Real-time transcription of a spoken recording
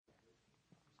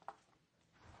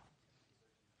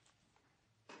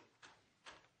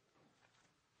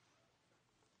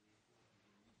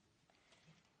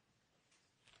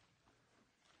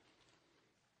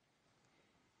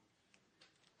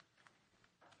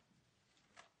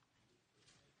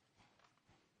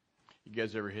You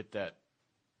guys ever hit that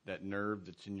nerve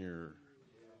that's in your...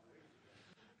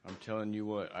 I'm telling you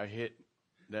what, I hit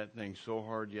that thing so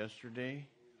hard yesterday,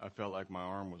 I felt like my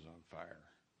arm was on fire.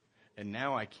 And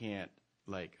now I can't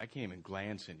even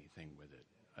glance anything with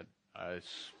it. I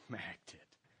smacked it.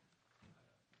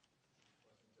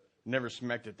 Never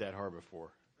smacked it that hard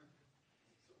before.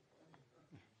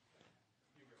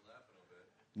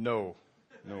 No,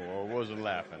 I wasn't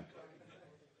laughing.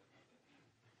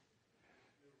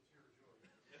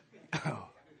 Oh.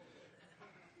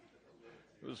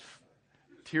 It was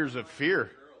tears of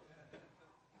fear.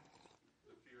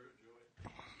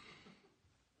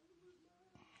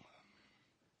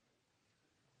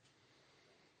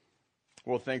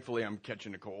 Well, thankfully, I'm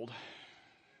catching a cold.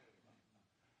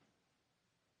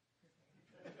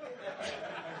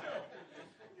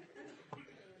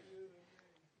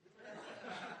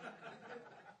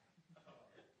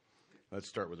 Let's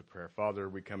start with a prayer. Father,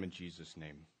 we come in Jesus'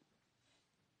 name.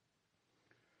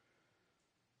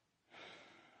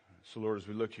 So, Lord, as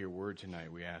we look to your word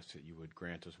tonight, we ask that you would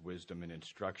grant us wisdom and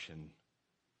instruction.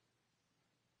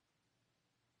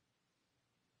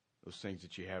 Those things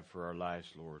that you have for our lives,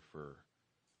 Lord, for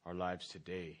our lives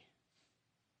today.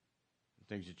 The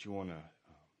things that you want to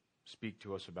speak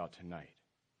to us about tonight.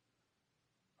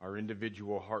 Our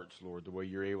individual hearts, Lord, the way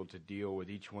you're able to deal with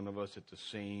each one of us at the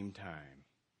same time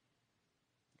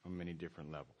on many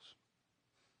different levels.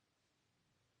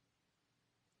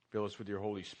 Fill us with your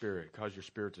Holy Spirit. Cause your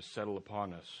Spirit to settle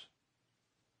upon us.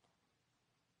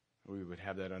 We would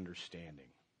have that understanding.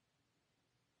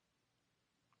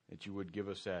 That you would give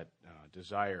us that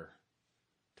desire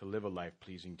to live a life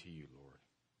pleasing to you, Lord.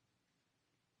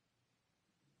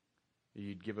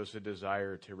 You'd give us a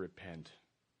desire to repent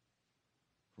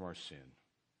from our sin.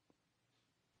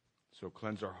 So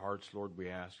cleanse our hearts, Lord, we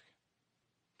ask,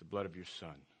 the blood of your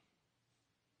Son.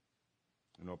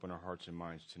 And open our hearts and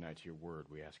minds tonight to your word.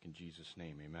 We ask in Jesus'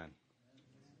 name, amen.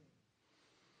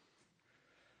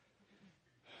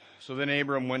 So then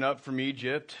Abram went up from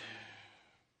Egypt,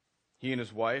 he and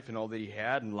his wife and all that he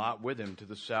had, and Lot with him to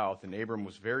the south. And Abram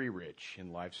was very rich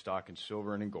in livestock and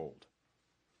silver and in gold.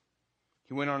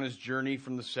 He went on his journey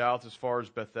from the south as far as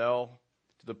Bethel,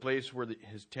 to the place where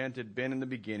his tent had been in the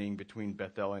beginning between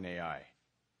Bethel and Ai,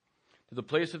 to the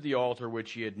place of the altar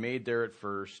which he had made there at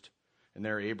first. And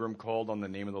there Abram called on the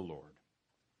name of the Lord.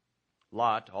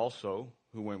 Lot also,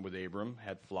 who went with Abram,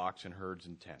 had flocks and herds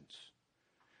and tents.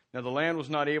 Now the land was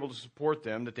not able to support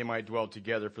them, that they might dwell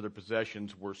together, for their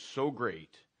possessions were so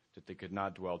great that they could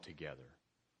not dwell together.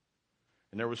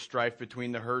 And there was strife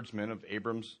between the herdsmen of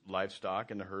Abram's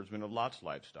livestock and the herdsmen of Lot's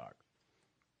livestock.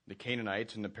 The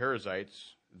Canaanites and the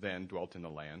Perizzites then dwelt in the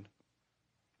land.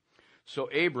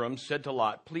 So Abram said to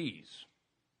Lot, "Please,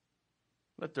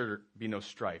 let there be no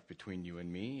strife between you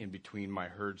and me, and between my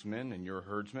herdsmen and your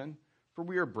herdsmen, for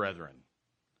we are brethren.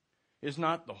 Is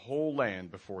not the whole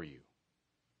land before you?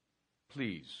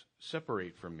 Please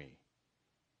separate from me.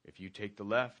 If you take the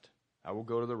left, I will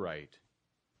go to the right.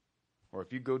 Or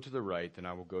if you go to the right, then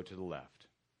I will go to the left."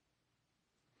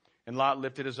 And Lot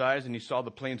lifted his eyes, and he saw the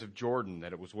plains of Jordan,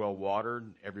 that it was well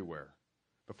watered everywhere,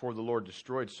 before the Lord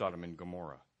destroyed Sodom and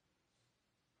Gomorrah.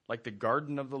 Like the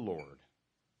garden of the Lord,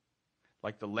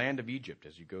 like the land of Egypt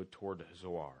as you go toward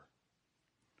Zoar.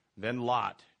 Then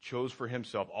Lot chose for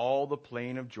himself all the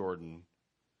plain of Jordan,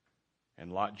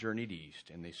 and Lot journeyed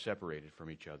east, and they separated from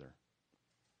each other.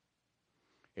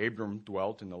 Abram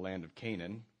dwelt in the land of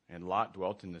Canaan, and Lot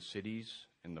dwelt in the cities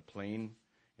and the plain,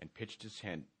 and pitched his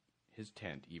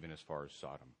tent even as far as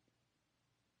Sodom.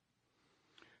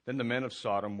 Then the men of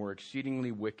Sodom were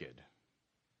exceedingly wicked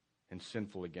and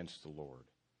sinful against the Lord.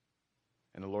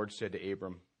 And the Lord said to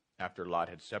Abram, after Lot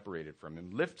had separated from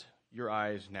him, "Lift your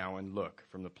eyes now and look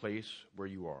from the place where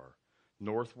you are,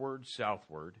 northward,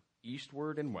 southward,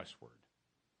 eastward, and westward.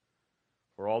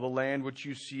 For all the land which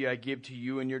you see I give to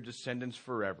you and your descendants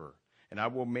forever, and I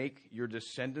will make your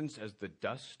descendants as the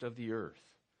dust of the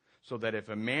earth, so that if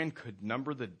a man could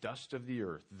number the dust of the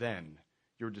earth, then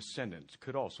your descendants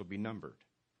could also be numbered.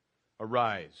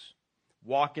 Arise,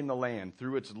 walk in the land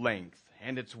through its length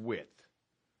and its width,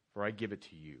 for I give it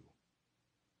to you."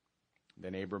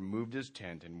 Then Abram moved his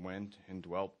tent and went and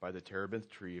dwelt by the terebinth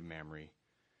tree of Mamre,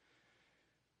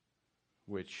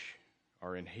 which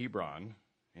are in Hebron,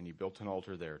 and he built an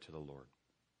altar there to the Lord.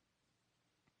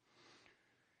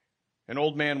 An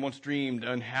old man once dreamed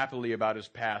unhappily about his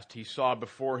past. He saw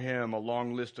before him a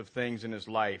long list of things in his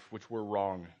life which were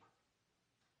wrong,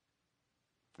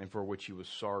 and for which he was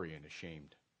sorry and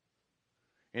ashamed.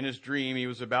 In his dream, he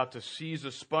was about to seize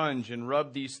a sponge and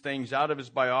rub these things out of his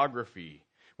biography,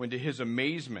 when to his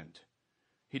amazement,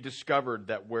 he discovered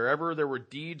that wherever there were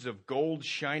deeds of gold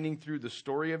shining through the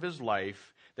story of his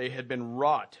life, they had been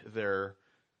wrought there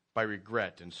by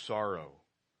regret and sorrow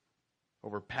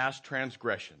over past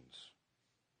transgressions.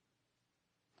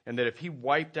 And that if he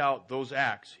wiped out those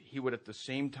acts, he would at the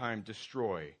same time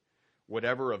destroy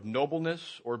whatever of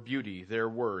nobleness or beauty there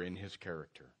were in his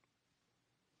character.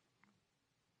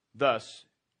 Thus,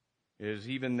 it is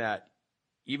even that,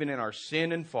 even in our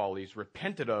sin and follies,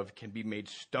 repented of can be made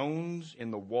stones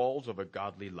in the walls of a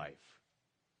godly life.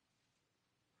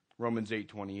 Romans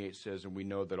 8:28 says, and we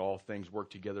know that all things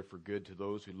work together for good to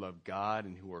those who love God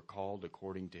and who are called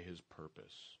according to his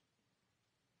purpose.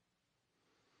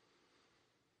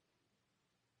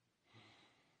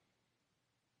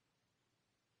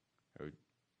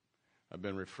 I've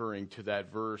been referring to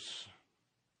that verse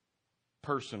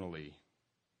personally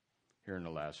here in the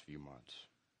last few months.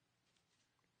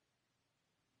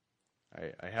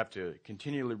 I have to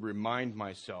continually remind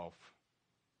myself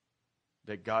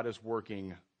that God is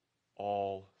working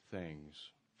all things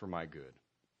for my good.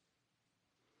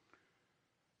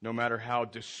 No matter how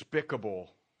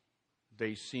despicable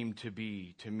they seem to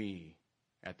be to me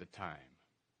at the time.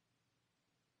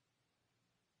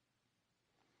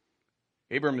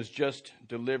 Abram has just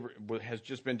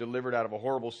been delivered out of a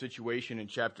horrible situation in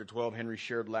chapter 12 Henry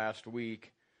shared last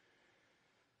week.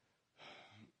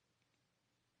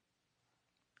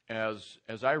 As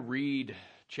I read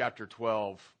chapter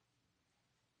 12,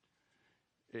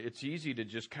 it's easy to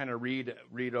just kind of read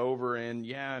over and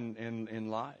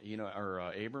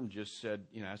Abram just said,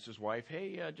 asked his wife,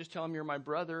 hey, just tell him you're my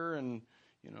brother and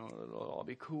it'll all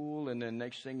be cool. And then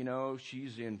next thing you know,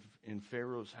 she's in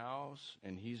Pharaoh's house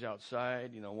and he's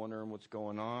outside, wondering what's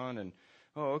going on. And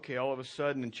okay, all of a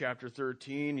sudden in chapter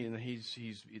 13,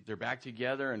 they're back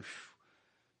together and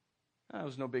that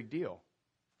was no big deal.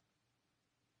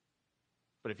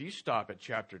 But if you stop at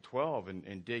chapter 12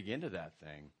 and dig into that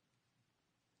thing,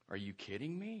 are you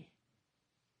kidding me?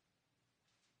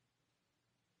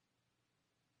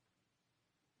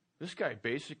 This guy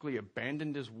basically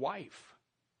abandoned his wife.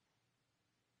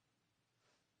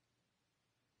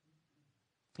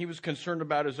 He was concerned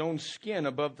about his own skin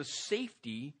above the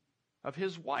safety of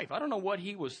his wife. I don't know what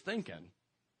he was thinking.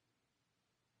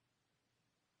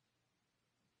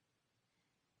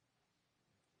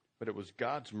 But it was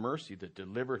God's mercy that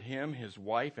delivered him, his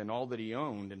wife, and all that he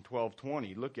owned in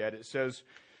 12:20. Look at it. It says,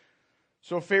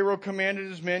 so Pharaoh commanded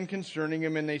his men concerning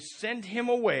him, and they sent him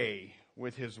away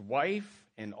with his wife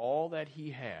and all that he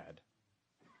had.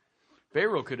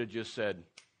 Pharaoh could have just said,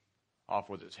 off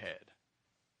with his head.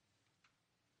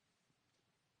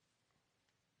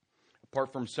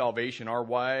 Apart from salvation, our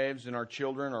wives and our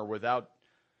children are without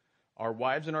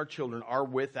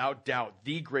doubt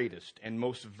the greatest and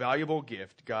most valuable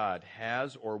gift God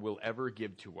has or will ever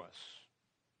give to us.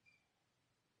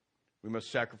 We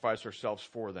must sacrifice ourselves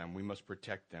for them. We must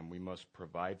protect them. We must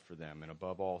provide for them. And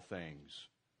above all things,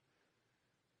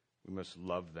 we must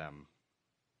love them.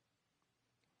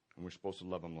 And we're supposed to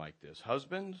love them like this.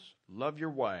 Husbands, love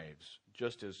your wives,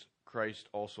 just as Christ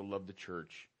also loved the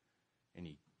church, and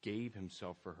he gave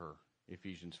himself for her.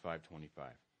 Ephesians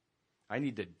 5:25. I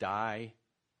need to die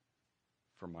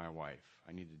for my wife.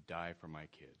 I need to die for my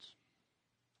kids.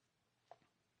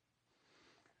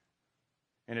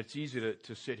 And it's easy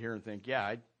to sit here and think,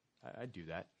 yeah, I'd do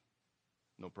that.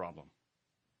 No problem.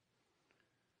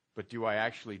 But do I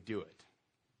actually do it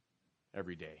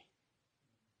every day?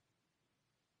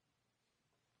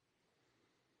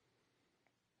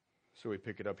 So we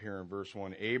pick it up here in verse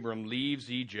 1. Abram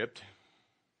leaves Egypt,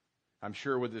 I'm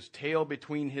sure with his tail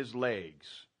between his legs,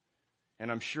 and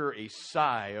I'm sure a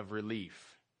sigh of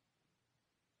relief.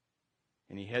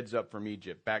 And he heads up from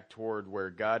Egypt back toward where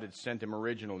God had sent him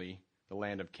originally, the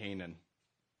land of Canaan.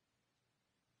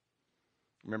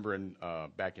 Remember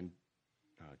back in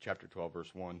chapter 12,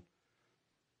 verse 1.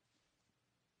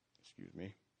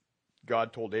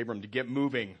 God told Abram to get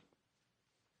moving.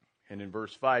 And in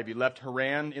verse 5, he left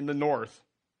Haran in the north,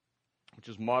 which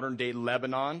is modern-day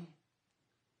Lebanon.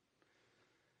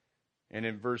 And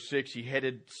in verse 6, he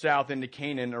headed south into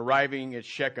Canaan, arriving at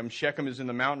Shechem. Shechem is in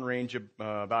the mountain range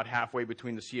about halfway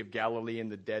between the Sea of Galilee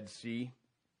and the Dead Sea.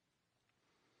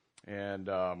 And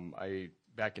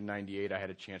back in 98, I had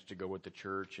a chance to go with the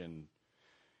church and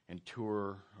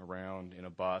tour around in a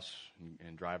bus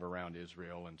and drive around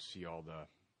Israel and see all the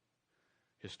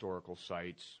historical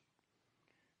sites.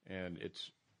 And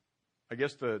it's, I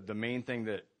guess the main thing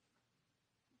that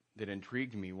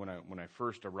intrigued me when I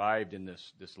first arrived in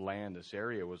this land, this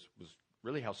area, was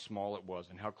really how small it was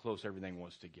and how close everything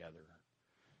was together.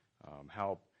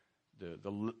 How the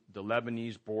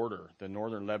Lebanese border, the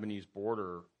northern Lebanese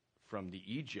border from the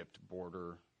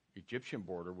Egyptian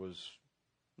border was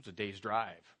a day's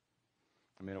drive.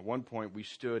 I mean, at one point we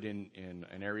stood in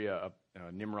an area up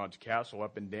Nimrod's castle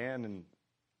up in Dan, and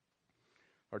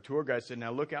our tour guide said,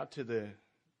 "Now look out to the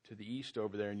east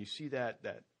over there, and you see that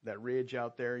ridge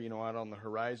out there, out on the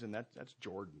horizon. That's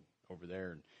Jordan over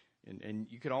there,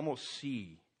 and you could almost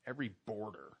see every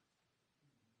border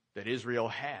that Israel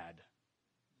had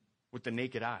with the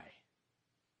naked eye.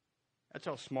 That's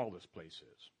how small this place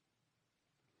is."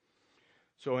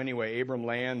 So anyway, Abram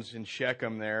lands in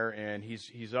Shechem there, and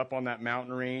he's up on that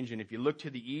mountain range. And if you look to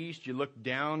the east, you look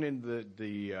down in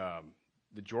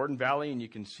the Jordan Valley, and you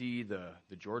can see the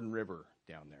Jordan River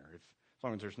down there, as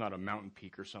long as there's not a mountain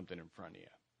peak or something in front of you.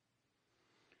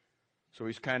 So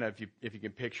he's kind of, if you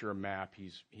can picture a map,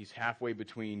 he's halfway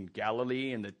between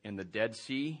Galilee and the Dead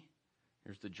Sea.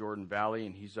 There's the Jordan Valley,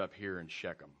 and he's up here in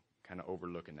Shechem, kind of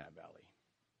overlooking that valley.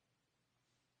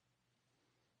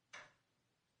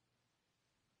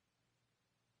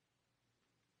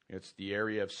 It's the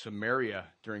area of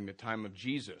Samaria during the time of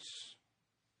Jesus,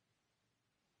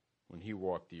 when he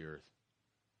walked the earth.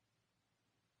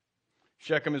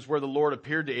 Shechem is where the Lord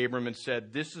appeared to Abram and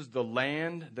said, "This is the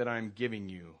land that I'm giving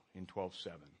you," in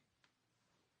 12:7.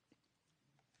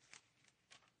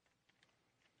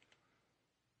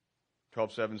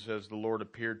 (12:7) says, "The Lord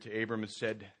appeared to Abram and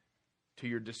said, 'To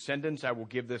your descendants I will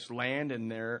give this land,' and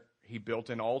there he built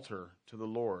an altar to the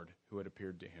Lord who had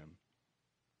appeared to him."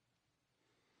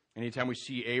 Anytime we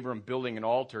see Abram building an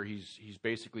altar, he's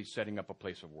basically setting up a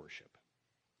place of worship.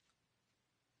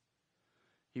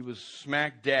 He was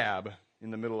smack dab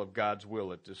in the middle of God's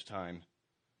will at this time,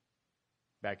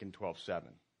 back in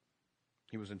 12:7.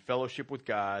 He was in fellowship with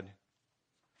God.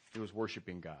 He was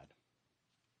worshiping God.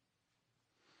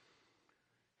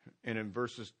 And in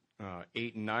verses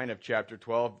 8 and 9 of chapter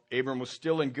 12, Abram was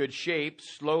still in good shape,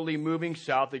 slowly moving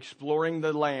south, exploring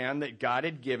the land that God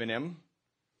had given him,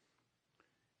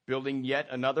 building yet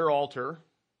another altar.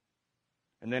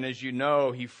 And then, as you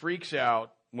know, he freaks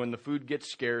out when the food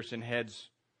gets scarce and heads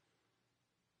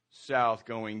south,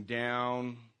 going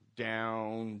down,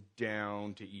 down,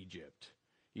 down to Egypt.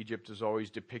 Egypt is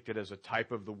always depicted as a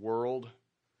type of the world.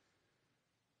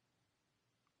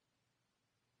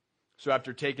 So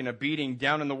after taking a beating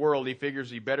down in the world, he figures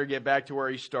he better get back to where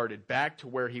he started, back to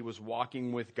where he was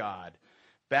walking with God,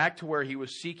 back to where he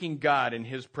was seeking God in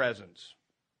his presence.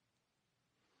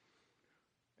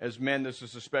 As men, this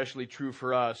is especially true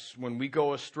for us. When we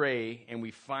go astray and we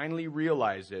finally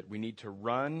realize it, we need to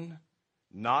run,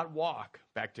 not walk,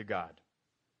 back to God.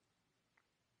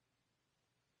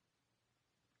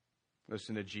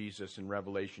 Listen to Jesus in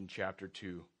Revelation chapter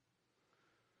 2.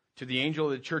 "To the angel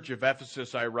of the church of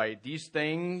Ephesus I write, these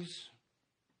things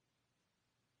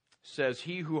says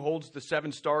he who holds the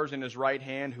 7 stars in his right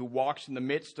hand, who walks in the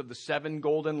midst of the 7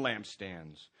 golden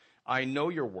lampstands. I know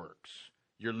your works,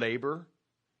 your labor,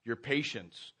 your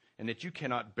patience, and that you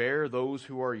cannot bear those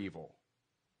who are evil,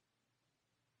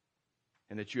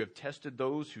 and that you have tested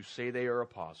those who say they are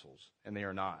apostles, and they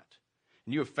are not,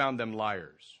 and you have found them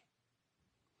liars.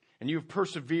 And you have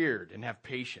persevered and have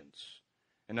patience,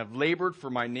 and have labored for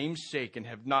my name's sake, and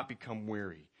have not become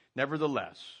weary.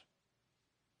 Nevertheless,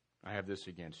 I have this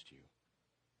against you,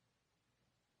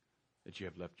 that you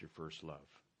have left your first love.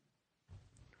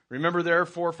 Remember,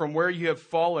 therefore, from where you have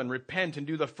fallen, repent and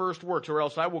do the first works, or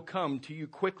else I will come to you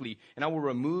quickly, and I will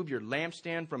remove your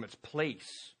lampstand from its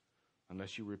place,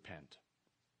 unless you repent."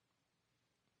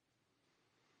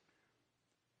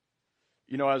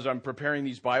 As I'm preparing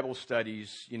these Bible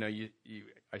studies,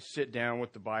 I sit down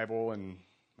with the Bible and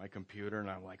my computer,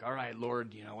 and I'm like, "All right,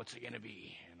 Lord, what's it going to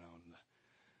be?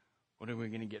 What are we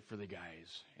going to get for the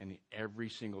guys?" And every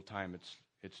single time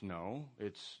it's no,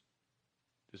 it's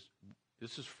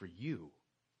this is for you,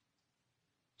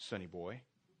 sonny boy.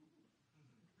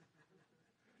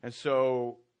 And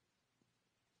so,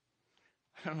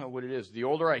 I don't know what it is. The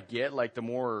older I get, the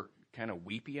more kind of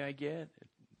weepy I get.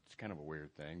 It's kind of a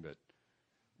weird thing, but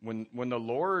when the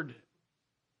Lord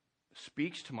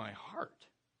speaks to my heart,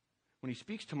 when he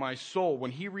speaks to my soul, when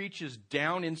he reaches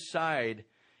down inside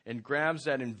and grabs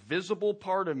that invisible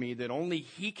part of me that only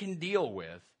he can deal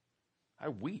with, I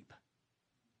weep.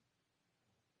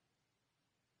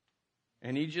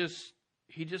 And he just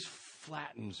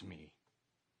flattens me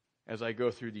as I go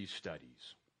through these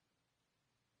studies.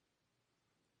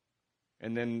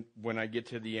 And then when I get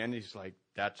to the end, he's like,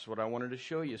 "That's what I wanted to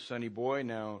show you, sonny boy.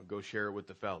 Now go share it with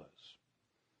the fellas."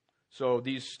 So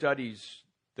these studies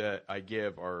that I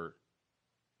give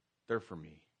they're for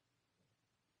me.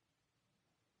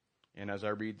 And as I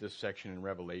read this section in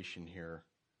Revelation here,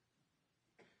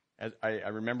 I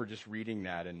remember just reading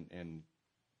that and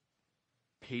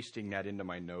pasting that into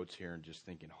my notes here and just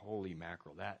thinking, holy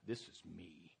mackerel, this is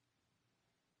me.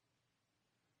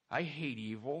 I hate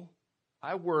evil.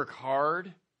 I work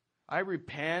hard. I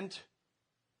repent.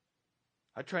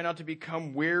 I try not to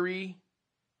become weary.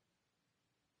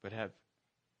 But at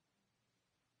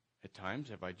times,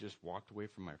 have I just walked away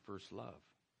from my first love?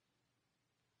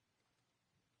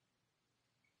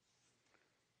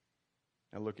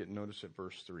 Now notice at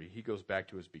verse 3. He goes back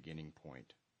to his beginning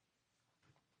point.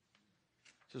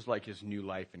 This is like his new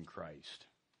life in Christ.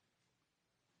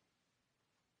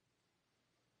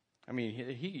 I mean,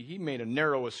 he made a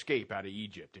narrow escape out of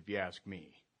Egypt, if you ask me.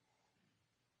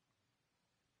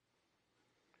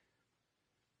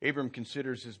 Abram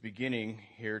considers his beginning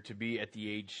here to be at the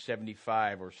age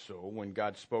 75 or so, when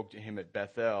God spoke to him at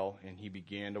Bethel and he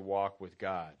began to walk with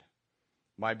God.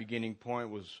 My beginning point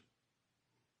was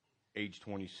age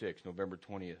 26, November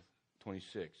 20th,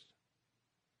 26th.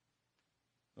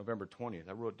 November 20th.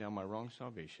 I wrote down my wrong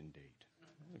salvation date.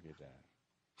 Look at that.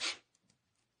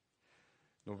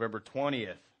 November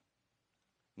 20th,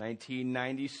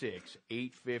 1996,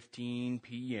 8:15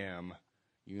 p.m.,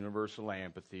 Universal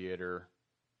Amphitheater,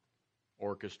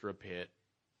 orchestra pit.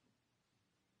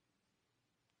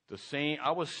 The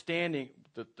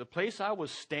place I was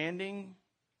standing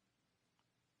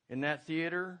in that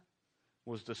theater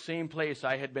was the same place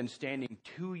I had been standing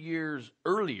 2 years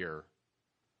earlier,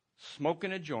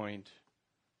 smoking a joint,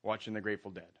 watching the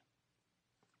Grateful Dead.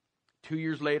 2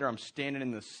 years later, I'm standing in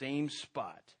the same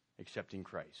spot, accepting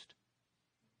Christ.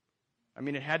 I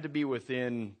mean, it had to be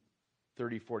within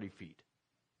 30, 40 feet.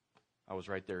 I was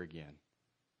right there again.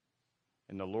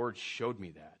 And the Lord showed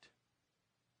me that.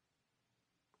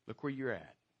 Look where you're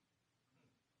at.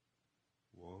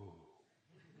 Whoa.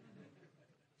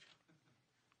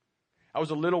 I was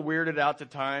a little weirded out at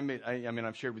the time. I mean,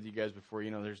 I've shared with you guys before,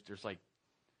 there's like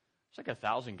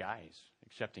 1,000 guys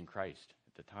accepting Christ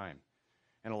at the time.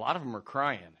 And a lot of them are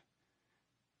crying.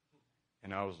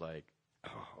 And I was like,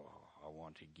 I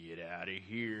want to get out of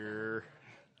here.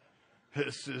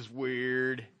 This is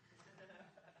weird.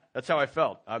 That's how I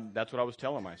felt. That's what I was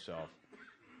telling myself. I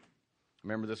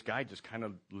remember this guy just kind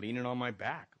of leaning on my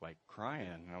back, like crying.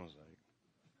 And I was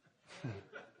like,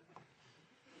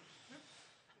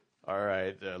 all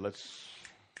right, let's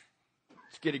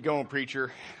get it going,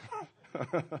 preacher. I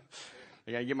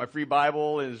got to get my free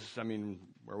Bible.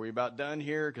 Are we about done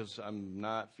here? Because I'm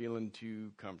not feeling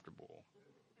too comfortable.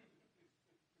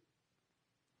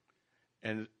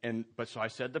 But so I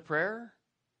said the prayer,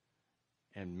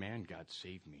 and man, God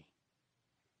saved me.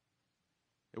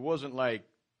 It wasn't like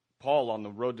Paul on the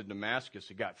road to Damascus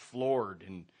who got floored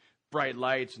and bright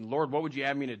lights and, Lord, what would you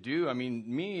have me to do?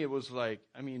 It was like,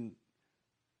 I don't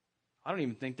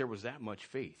even think there was that much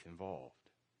faith involved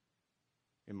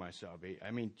in my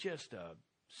salvation. Just a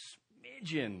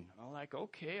smidgen. I'm like,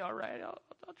 okay, all right,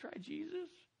 I'll try Jesus.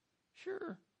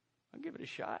 Sure, I'll give it a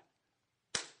shot.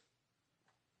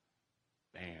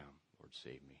 Bam, Lord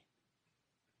save me.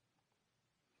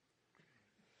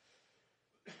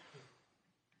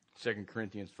 2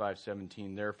 Corinthians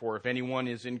 5:17, therefore, if anyone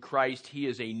is in Christ, he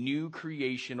is a new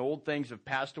creation. Old things have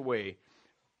passed away.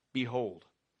 Behold,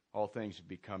 all things have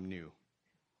become new.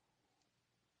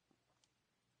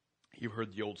 You've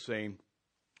heard the old saying,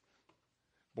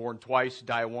 born twice,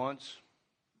 die once.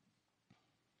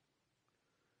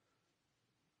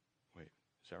 Wait,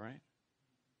 is that right?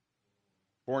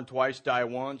 Born twice, die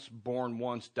once. Born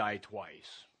once, die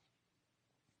twice.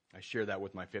 I share that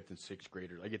with my 5th and 6th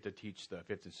graders. I get to teach the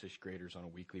 5th and 6th graders on a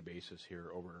weekly basis here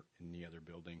over in the other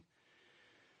building.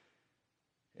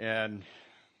 And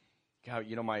God,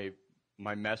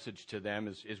 my message to them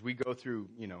is we go through,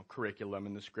 curriculum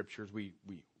in the scriptures. We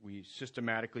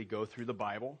systematically go through the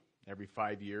Bible every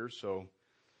 5 years. So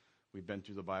we've been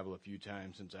through the Bible a few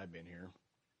times since I've been here.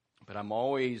 But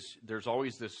there's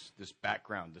always this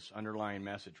background, this underlying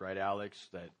message, right, Alex,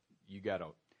 that you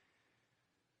gotta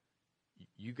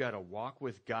walk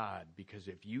with God, because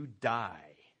if you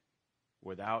die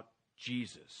without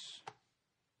Jesus,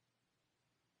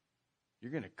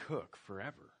 you're gonna cook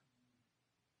forever.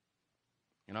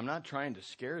 And I'm not trying to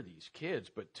scare these kids,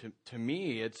 but to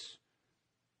me,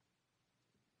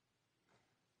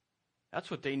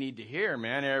 that's what they need to hear,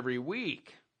 man, every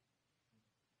week.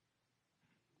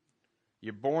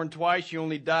 You're born twice, you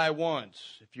only die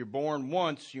once. If you're born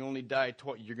once, you only die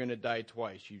twice. You're going to die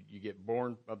twice. You get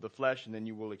born of the flesh, and then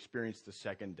you will experience the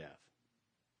second death.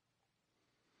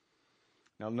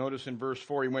 Now notice in verse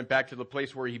 4, he went back to the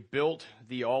place where he built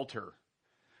the altar.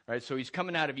 Right, so he's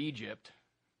coming out of Egypt.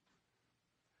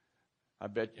 I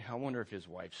wonder if his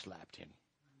wife slapped him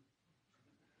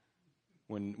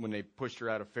when they pushed her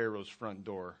out of Pharaoh's front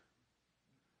door.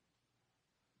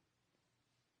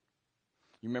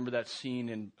 You remember that scene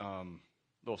in,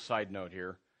 little side note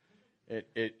here.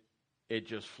 It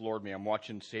just floored me. I'm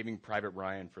watching Saving Private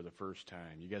Ryan for the first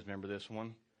time. You guys remember this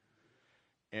one?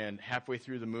 And halfway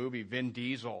through the movie, Vin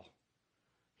Diesel,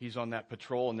 he's on that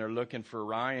patrol, and they're looking for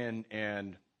Ryan,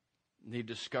 and they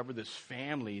discover this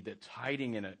family that's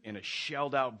hiding in a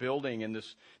shelled-out building, and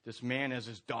this man has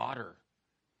his daughter.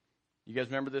 You guys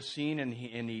remember this scene? And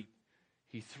he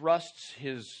thrusts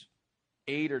his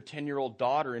 8 or 10-year-old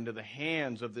daughter into the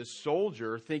hands of this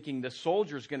soldier, thinking the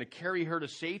soldier's going to carry her to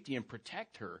safety and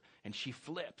protect her, and she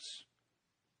flips.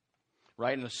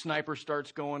 Right? And the sniper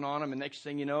starts going on him, and next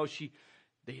thing you know,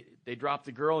 they drop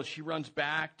the girl, and she runs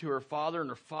back to her father, and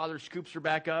her father scoops her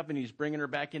back up, and he's bringing her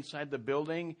back inside the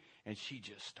building, and she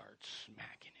just starts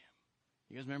smacking him.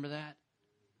 You guys remember that?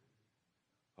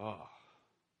 Oh.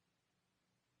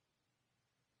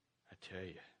 I tell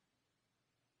you.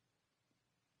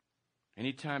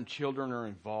 Anytime children are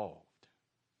involved,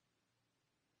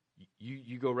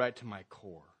 you go right to my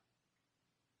core.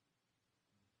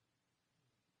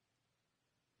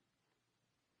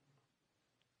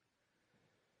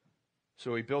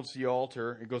 So he builds the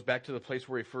altar. It goes back to the place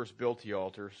where he first built the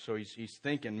altar. So he's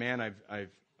thinking, man,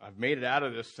 I've made it out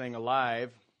of this thing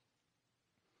alive.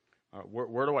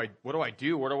 What do I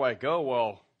do? Where do I go?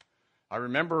 Well, I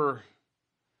remember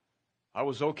I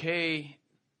was okay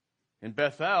in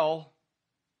Bethel,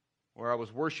 where I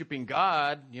was worshiping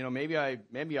God. You know, maybe I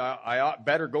ought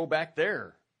better go back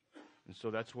there. And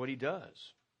so that's what he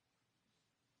does.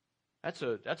 That's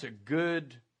a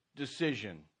good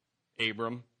decision,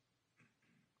 Abram.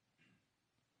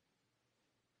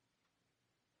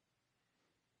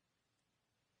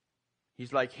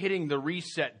 He's like hitting the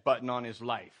reset button on his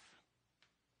life.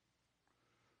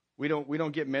 We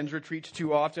don't get men's retreats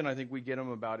too often. I think we get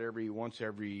them about once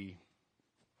every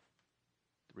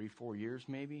 3-4 years,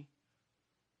 maybe.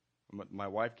 My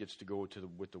wife gets to go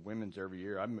with the women's every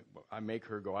year. I make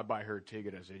her go. I buy her a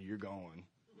ticket. I said, "You're going,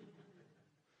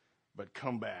 but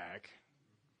come back,"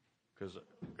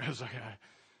 because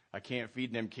I can't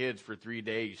feed them kids for 3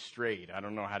 days straight. I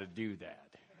don't know how to do that.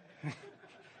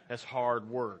 That's hard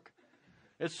work.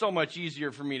 It's so much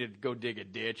easier for me to go dig a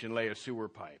ditch and lay a sewer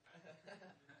pipe.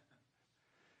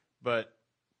 But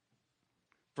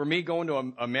for me, going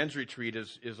to a men's retreat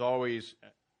is always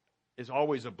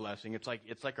a blessing. It's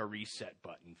like a reset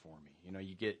button for me. You know,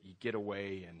 you get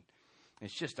away, and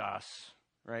it's just us,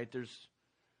 right? It's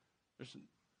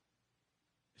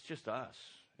just us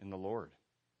and the Lord.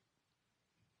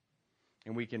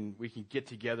 And we can get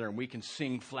together, and we can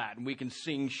sing flat, and we can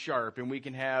sing sharp, and we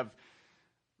can have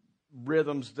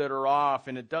rhythms that are off,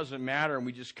 and it doesn't matter, and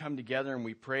we just come together and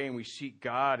we pray and we seek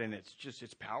God, and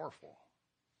it's powerful.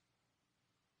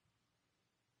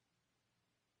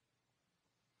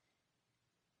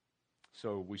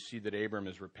 So we see that Abram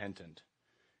is repentant.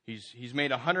 He's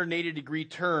made a 180-degree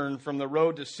turn from the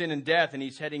road to sin and death, and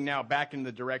he's heading now back in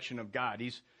the direction of God.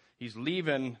 He's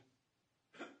leaving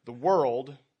the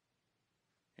world,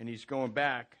 and he's going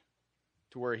back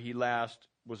to where he last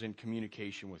was in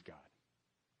communication with God.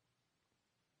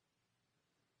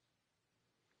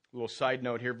 A little side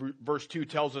note here. Verse 2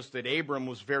 tells us that Abram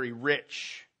was very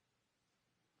rich.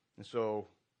 And so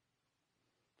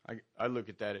I look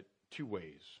at that 2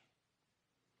 ways.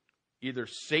 Either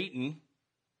Satan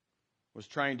was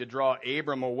trying to draw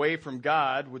Abram away from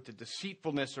God with the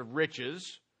deceitfulness of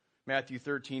riches. Matthew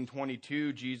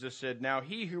 13:22, Jesus said, "Now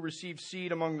he who receives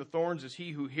seed among the thorns is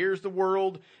he who hears the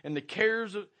word and the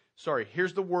cares of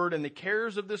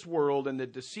this world and the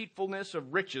deceitfulness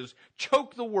of riches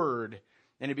choke the word,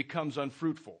 and it becomes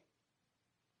unfruitful."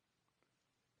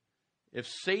 If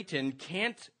Satan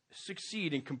can't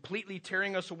succeed in completely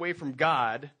tearing us away from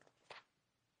God,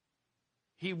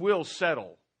 he will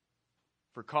settle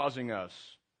for causing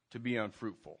us to be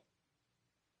unfruitful.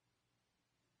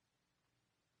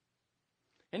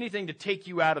 Anything to take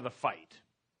you out of the fight.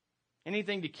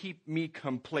 Anything to keep me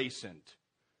complacent.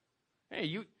 Hey,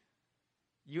 you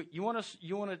want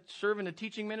to serve in the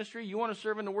teaching ministry? You want to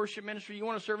serve in the worship ministry? You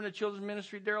want to serve in the children's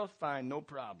ministry, Daryl? Fine, no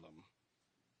problem.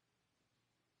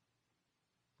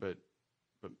 But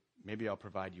maybe I'll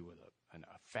provide you with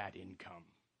a fat income.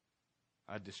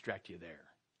 I'll distract you there.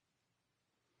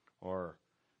 Or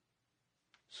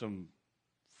some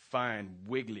fine,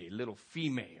 wiggly little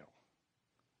female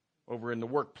over in the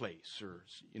workplace. Or,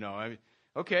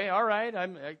 okay, all right,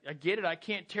 I get it. I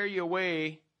can't tear you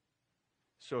away.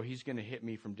 So he's going to hit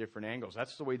me from different angles.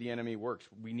 That's the way the enemy works.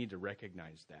 We need to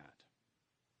recognize that.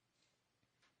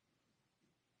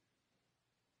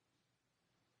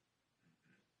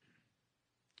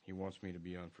 He wants me to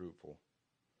be unfruitful.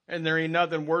 And there ain't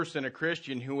nothing worse than a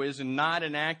Christian who is not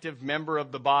an active member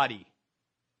of the body.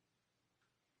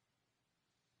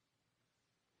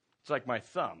 It's like my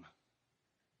thumb.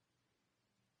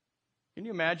 Can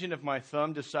you imagine if my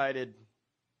thumb decided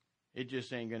it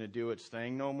just ain't going to do its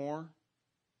thing no more?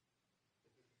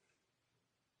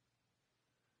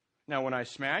 Now, when I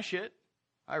smash it,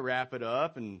 I wrap it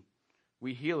up and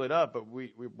we heal it up, but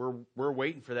we're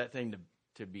waiting for that thing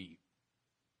to be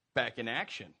back in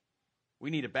action. We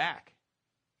need it back.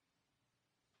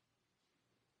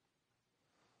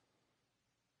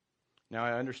 Now,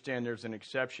 I understand there's an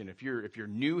exception. If you're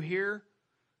new here,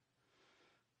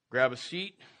 grab a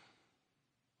seat.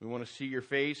 We want to see your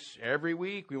face every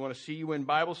week. We want to see you in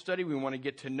Bible study. We want to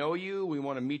get to know you. We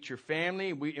want to meet your family.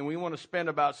 And we want to spend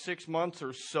about 6 months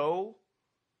or so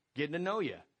getting to know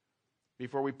you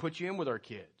before we put you in with our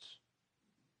kids.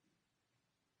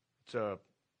 You're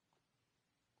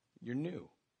new.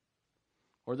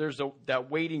 Or there's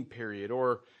that waiting period.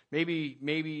 Or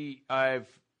maybe I've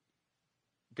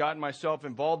gotten myself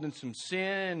involved in some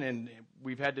sin and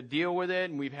we've had to deal with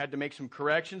it and we've had to make some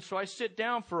corrections. So I sit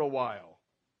down for a while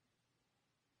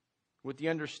with the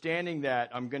understanding that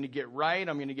I'm going to get right,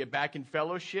 I'm going to get back in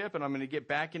fellowship, and I'm going to get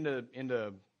back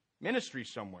into ministry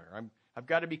somewhere. I've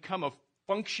got to become a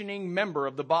functioning member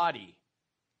of the body.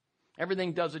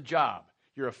 Everything does a job.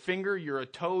 You're a finger, you're a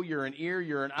toe, you're an ear,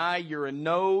 you're an eye, you're a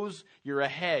nose, you're a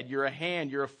head, you're a hand,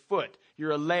 you're a foot,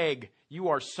 you're a leg. You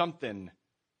are something.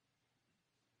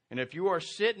 And if you are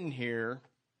sitting here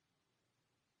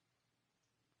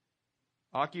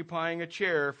occupying a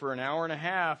chair for an hour and a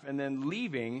half and then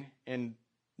leaving and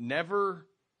never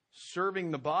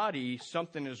serving the body,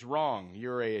 something is wrong.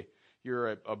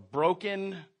 You're a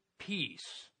broken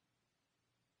piece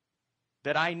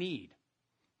that I need.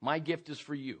 My gift is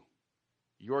for you.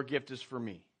 Your gift is for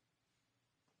me.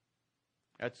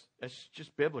 That's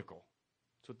just biblical.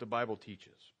 That's what the Bible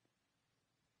teaches.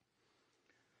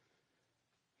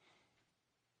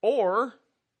 Or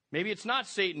maybe it's not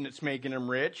Satan that's making him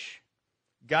rich.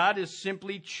 God is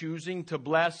simply choosing to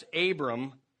bless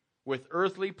Abram with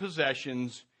earthly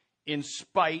possessions in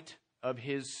spite of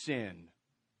his sin.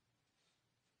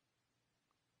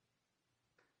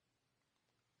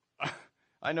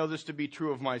 I know this to be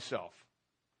true of myself.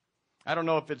 I don't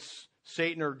know if it's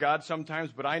Satan or God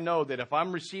sometimes, but I know that if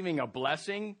I'm receiving a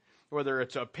blessing, whether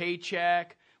it's a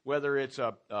paycheck, whether it's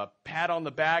a pat on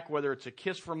the back, whether it's a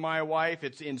kiss from my wife,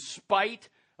 it's in spite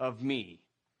of me.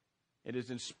 It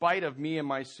is in spite of me and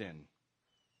my sin.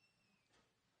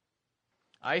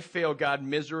 I fail God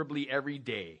miserably every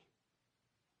day.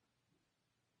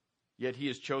 Yet He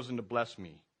has chosen to bless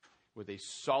me with a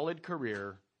solid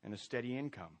career and a steady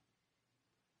income.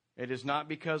 It is not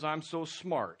because I'm so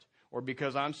smart or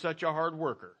because I'm such a hard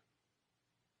worker.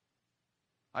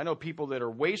 I know people that are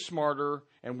way smarter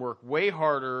and work way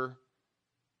harder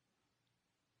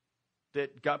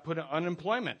that got put in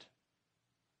unemployment.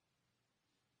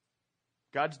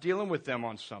 God's dealing with them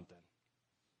on something.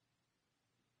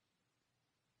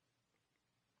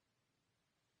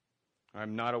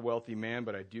 I'm not a wealthy man,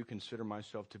 but I do consider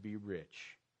myself to be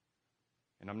rich.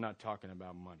 And I'm not talking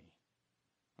about money.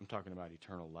 I'm talking about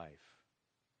eternal life.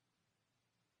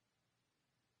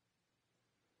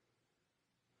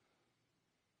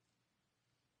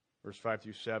 Verse 5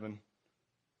 through 7.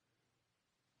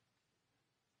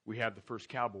 We have the first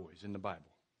cowboys in the Bible.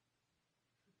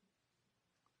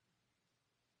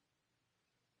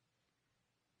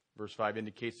 Verse 5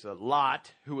 indicates that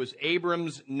Lot, who was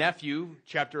Abram's nephew,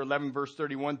 chapter 11, verse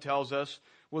 31 tells us,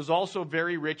 was also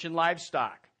very rich in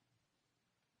livestock.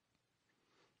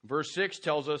 Verse 6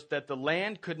 tells us that the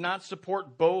land could not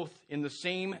support both in the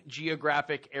same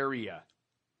geographic area.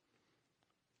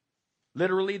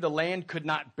 Literally, the land could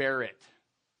not bear it.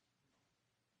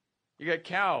 You got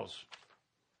cows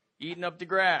eating up the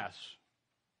grass.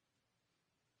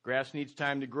 Grass needs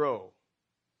time to grow.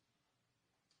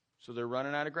 So they're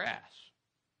running out of grass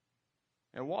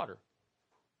and water.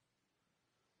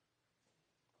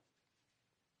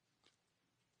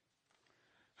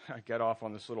 I got off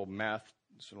on this little math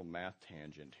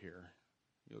tangent here.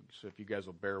 So if you guys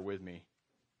will bear with me.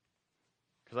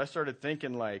 Because I started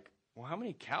thinking like, well, how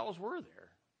many cows were there?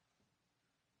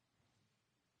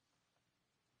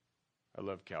 I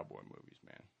love cowboy movies,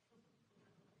 man.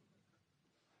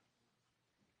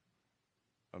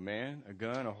 A man, a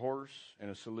gun, a horse, and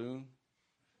a saloon.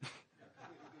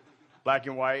 Black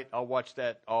and white, I'll watch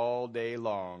that all day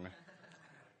long.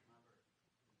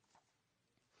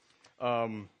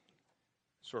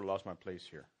 Sort of lost my place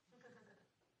here.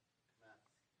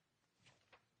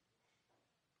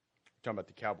 Talking about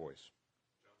the Cowboys.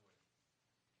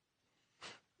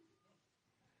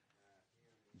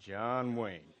 John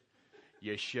Wayne,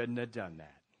 you shouldn't have done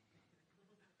that.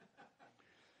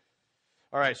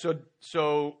 All right,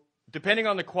 so depending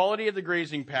on the quality of the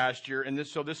grazing pasture, and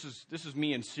this is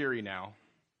me and Siri now.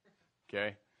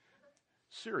 Okay,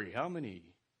 Siri, how many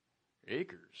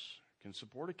acres can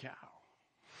support a cow?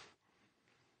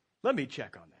 Let me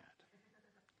check on that.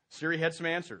 Siri had some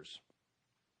answers.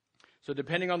 So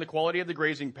depending on the quality of the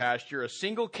grazing pasture, a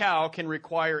single cow can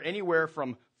require anywhere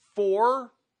from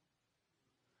 4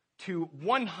 to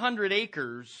 100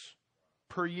 acres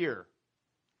per year.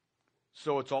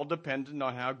 So it's all dependent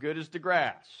on how good is the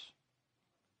grass.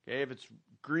 Okay, if it's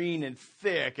green and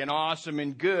thick and awesome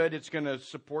and good, it's going to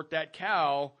support that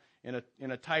cow in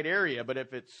a tight area. But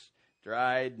if it's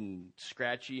dried and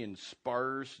scratchy and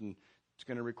sparse, and it's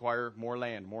going to require more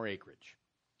land, more acreage.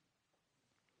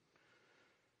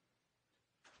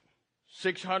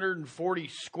 640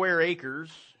 square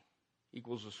acres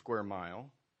equals a square mile.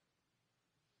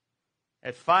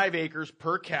 At 5 acres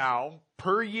per cow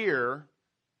per year,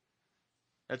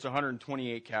 that's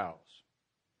 128 cows.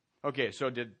 Okay,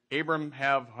 so did Abram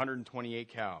have 128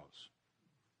 cows?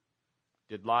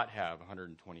 Did Lot have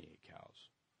 128 cows?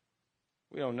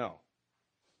 We don't know.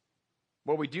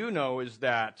 What we do know is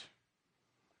that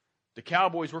the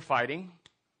cowboys were fighting,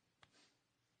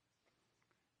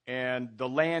 and the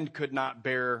land could not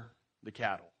bear the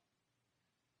cattle.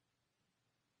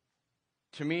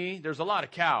 To me, there's a lot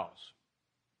of cows.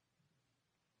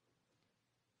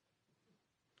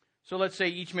 So let's say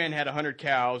each man had 100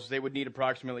 cows. They would need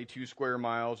approximately 2 square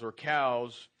miles, or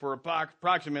cows for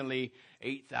approximately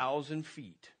 8,000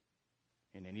 feet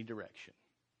in any direction.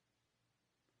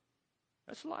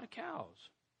 That's a lot of cows.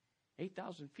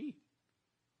 8,000 feet.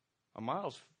 A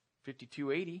mile's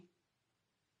 5,280.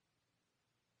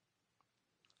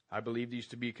 I believe these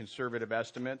to be conservative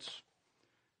estimates.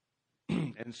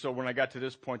 And so when I got to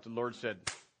this point, the Lord said,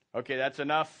 okay, that's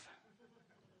enough.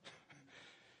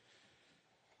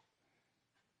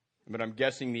 But I'm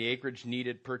guessing the acreage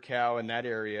needed per cow in that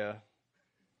area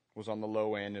was on the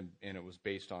low end, and it was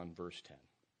based on verse 10.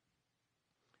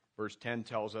 Verse 10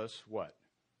 tells us what?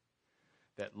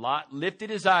 That Lot lifted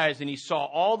his eyes and he saw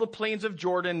all the plains of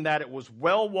Jordan, that it was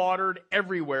well watered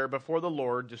everywhere before the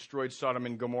Lord destroyed Sodom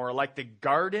and Gomorrah, like the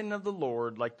garden of the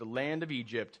Lord, like the land of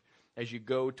Egypt, as you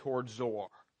go towards Zoar.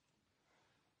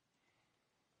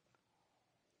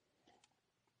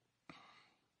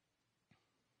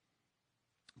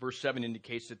 Verse 7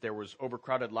 indicates that there was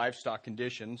overcrowded livestock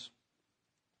conditions.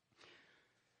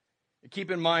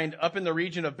 Keep in mind, up in the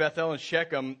region of Bethel and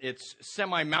Shechem, it's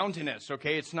semi-mountainous,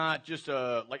 okay? It's not just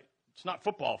it's not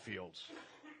football fields.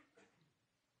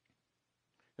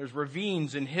 There's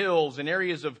ravines and hills and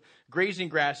areas of grazing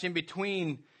grass in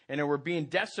between, and they were being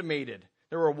decimated.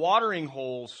 There were watering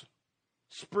holes,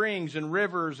 springs and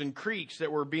rivers and creeks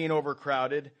that were being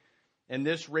overcrowded. And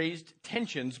this raised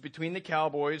tensions between the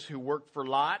cowboys who worked for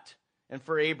Lot and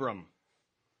for Abram,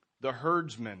 the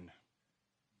herdsman.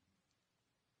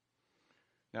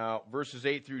 Now, verses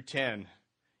 8 through 10.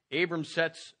 Abram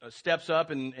steps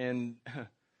up and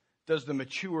does the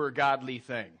mature godly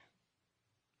thing.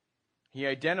 He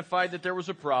identified that there was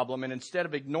a problem, and instead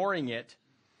of ignoring it,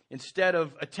 instead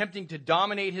of attempting to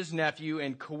dominate his nephew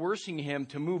and coercing him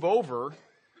to move over,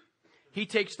 he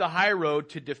takes the high road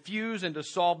to diffuse and to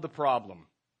solve the problem.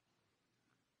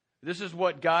 This is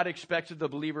what God expects of the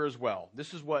believer as well.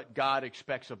 This is what God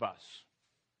expects of us.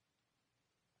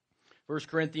 1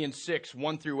 Corinthians 6,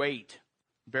 1 through 8.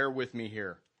 Bear with me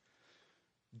here.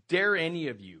 Dare any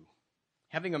of you,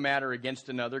 having a matter against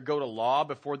another, go to law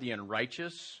before the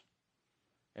unrighteous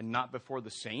and not before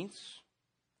the saints?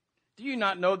 Do you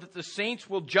not know that the saints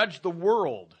will judge the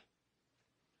world?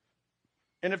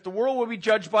 And if the world will be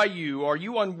judged by you, are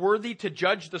you unworthy to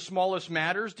judge the smallest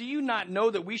matters? Do you not know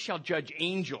that we shall judge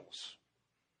angels?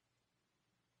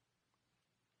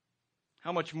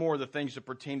 How much more the things that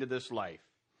pertain to this life?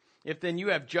 If then you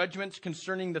have judgments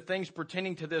concerning the things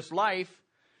pertaining to this life,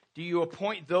 do you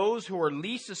appoint those who are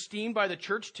least esteemed by the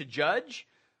church to judge?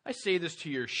 I say this to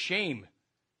your shame.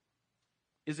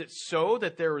 Is it so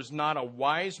that there is not a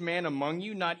wise man among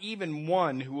you, not even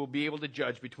one who will be able to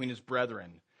judge between his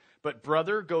brethren? But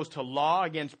brother goes to law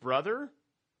against brother,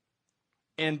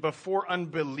 and before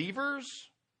unbelievers,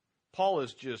 Paul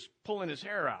is just pulling his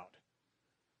hair out.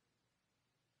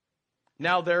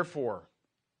 Now, therefore,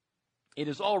 it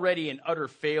is already an utter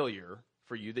failure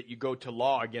for you that you go to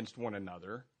law against one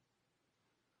another.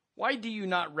 Why do you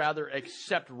not rather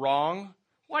accept wrong?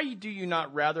 Why do you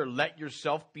not rather let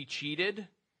yourself be cheated?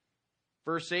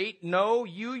 Verse 8, no,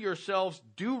 you yourselves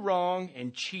do wrong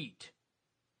and cheat.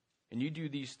 And you do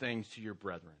these things to your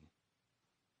brethren.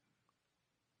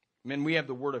 Men, we have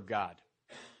the Word of God.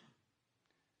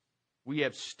 We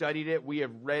have studied it. We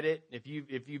have read it. If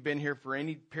you've been here for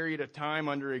any period of time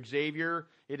under Xavier,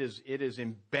 it is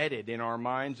embedded in our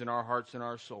minds and our hearts and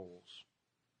our souls.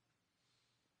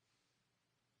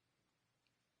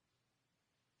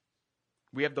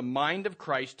 We have the mind of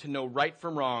Christ to know right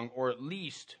from wrong, or at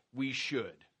least we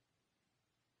should.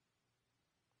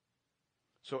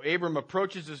 So Abram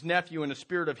approaches his nephew in a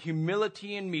spirit of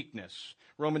humility and meekness.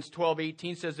 Romans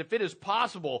 12:18 says, if it is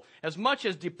possible, as much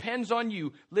as depends on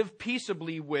you, live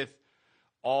peaceably with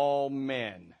all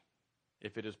men,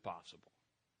 if it is possible.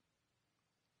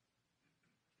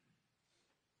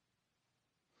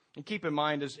 And keep in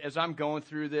mind, as I'm going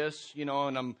through this,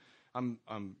 and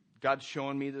I'm God's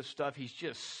showing me this stuff, He's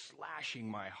just slashing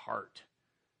my heart.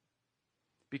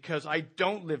 Because I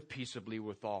don't live peaceably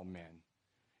with all men.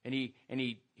 And he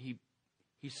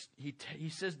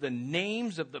says the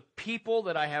names of the people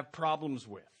that I have problems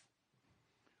with.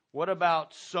 What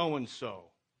about so-and-so?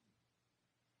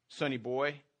 Sonny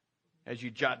boy, as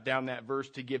you jot down that verse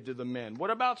to give to the men.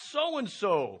 What about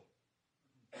so-and-so?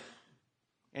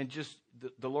 And just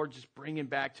the Lord just bringing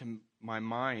back to my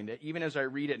mind. Even as I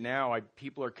read it now,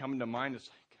 people are coming to mind. It's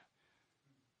like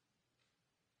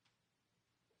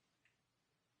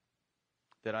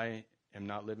that I am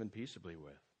not living peaceably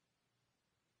with.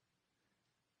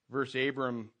 Verse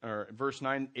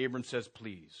 9, Abram says,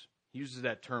 please. He uses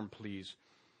that term, please.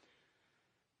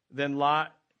 Then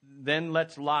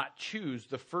let's Lot choose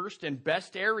the first and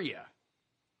best area.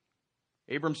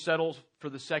 Abram settles for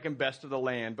the second best of the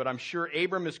land, but I'm sure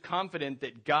Abram is confident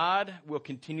that God will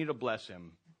continue to bless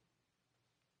him.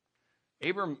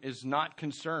 Abram is not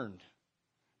concerned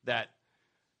that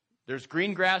there's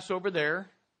green grass over there,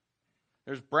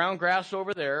 there's brown grass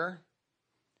over there.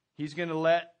 He's going to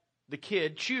let the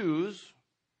kid choose,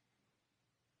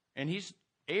 and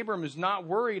Abram is not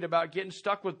worried about getting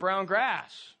stuck with brown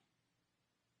grass.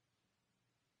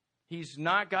 He's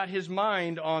not got his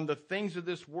mind on the things of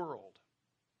this world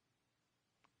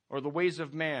or the ways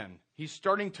of man. He's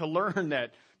starting to learn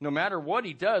that no matter what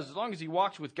he does, as long as he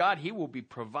walks with God, he will be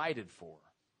provided for.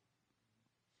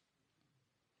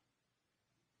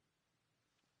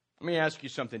 Let me ask you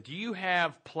something. Do you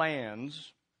have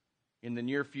plans in the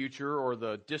near future or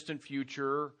the distant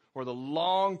future or the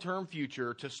long-term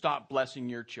future to stop blessing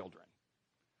your children?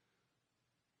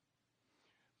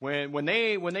 When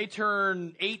they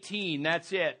turn 18,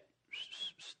 that's it.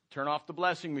 Turn off the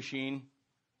blessing machine.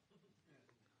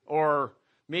 Or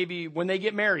maybe when they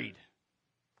get married.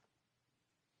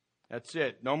 That's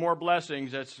it. No more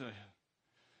blessings. That's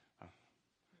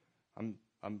I'm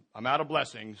out of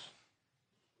blessings.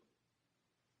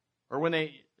 Or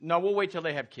we'll wait till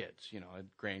they have kids,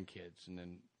 grandkids, and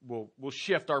then we'll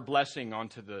shift our blessing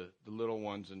onto the little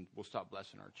ones, and we'll stop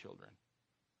blessing our children.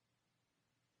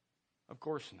 Of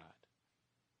course not.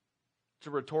 It's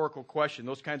a rhetorical question.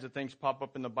 Those kinds of things pop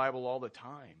up in the Bible all the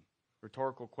time.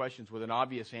 Rhetorical questions with an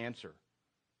obvious answer.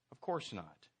 Of course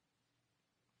not.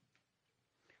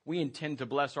 We intend to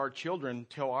bless our children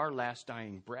till our last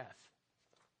dying breath.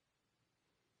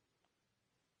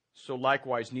 So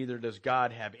likewise, neither does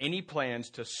God have any plans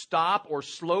to stop or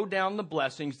slow down the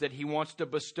blessings that He wants to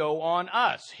bestow on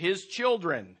us, His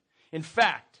children. In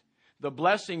fact, the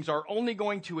blessings are only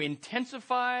going to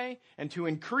intensify and to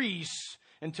increase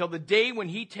until the day when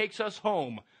He takes us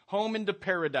home into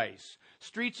paradise.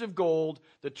 Streets of gold,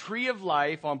 the tree of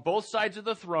life on both sides of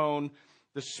the throne,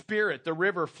 the Spirit, the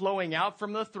river flowing out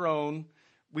from the throne.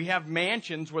 We have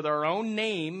mansions with our own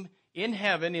name in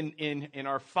heaven, in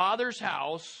our Father's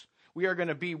house. We are going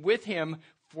to be with Him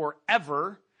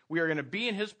forever. We are going to be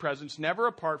in His presence, never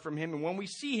apart from Him. And when we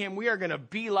see Him, we are going to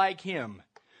be like Him.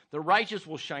 The righteous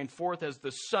will shine forth as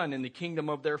the sun in the kingdom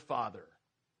of their Father.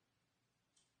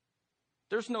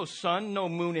 There's no sun, no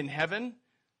moon in heaven.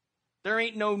 There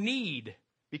ain't no need,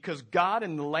 because God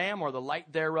and the Lamb are the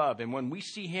light thereof. And when we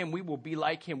see Him, we will be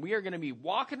like Him. We are going to be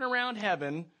walking around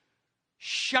heaven,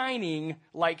 shining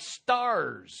like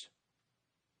stars.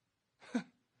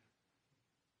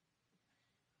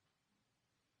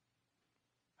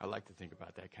 I like to think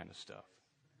about that kind of stuff.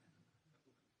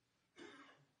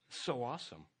 So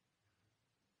awesome.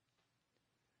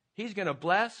 He's going to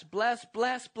bless,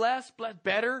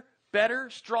 better,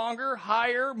 stronger,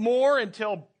 higher, more,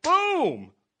 until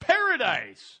boom,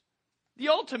 paradise, the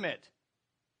ultimate.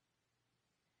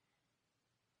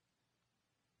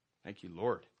 Thank you,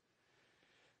 Lord.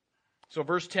 So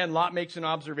verse 10, Lot makes an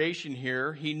observation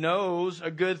here. He knows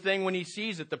a good thing when he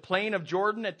sees it. The plain of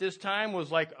Jordan at this time was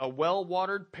like a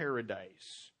well-watered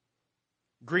paradise,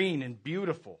 green and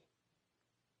beautiful,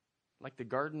 like the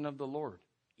garden of the Lord,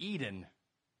 Eden.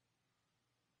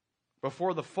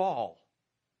 before the fall,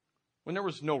 when there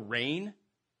was no rain,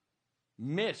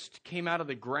 mist came out of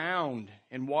the ground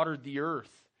and watered the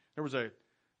earth. There was a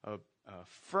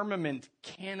firmament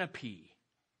canopy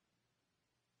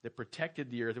that protected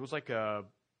the earth. It was like a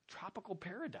tropical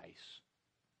paradise.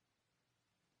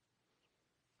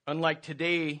 Unlike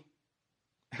today,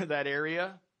 that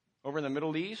area over in the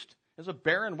Middle East is a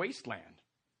barren wasteland.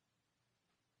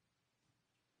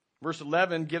 Verse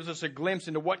 11 gives us a glimpse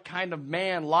into what kind of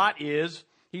man Lot is.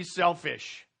 He's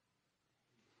selfish.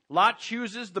 Lot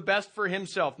chooses the best for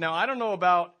himself. Now, I don't know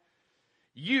about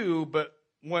you, but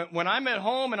when I'm at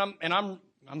home and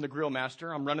I'm the grill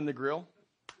master, I'm running the grill.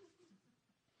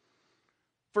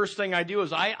 First thing I do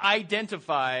is I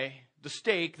identify the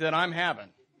steak that I'm having.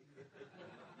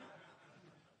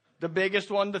 The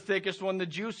biggest one, the thickest one, the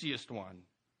juiciest one.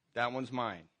 That one's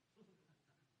mine.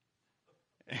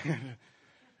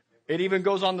 It even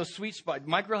goes on the sweet spot.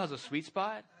 My grill has a sweet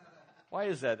spot. Why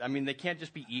is that? I mean, they can't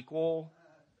just be equal.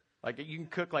 Like, you can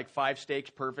cook like 5 steaks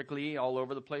perfectly all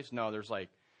over the place. No, there's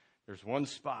one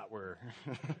spot where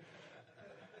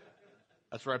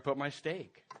that's where I put my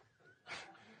steak.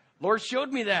 Lord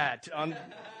showed me that.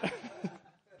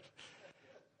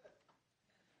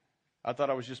 I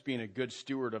thought I was just being a good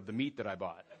steward of the meat that I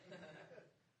bought.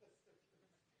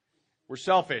 We're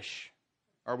selfish,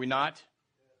 are we not?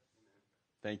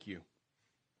 Thank you.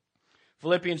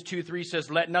 Philippians 2:3 says,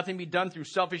 "Let nothing be done through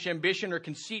selfish ambition or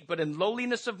conceit, but in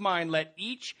lowliness of mind, let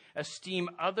each esteem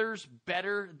others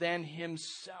better than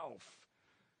himself."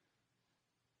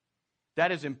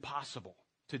 That is impossible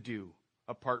to do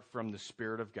apart from the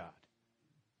Spirit of God.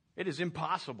 It is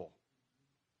impossible.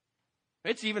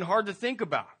 It's even hard to think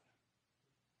about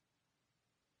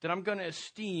that I'm going to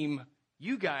esteem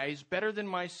you guys better than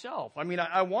myself. I mean,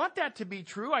 I want that to be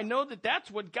true. I know that that's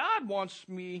what God wants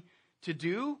me to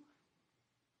do.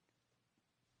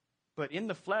 But in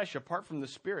the flesh, apart from the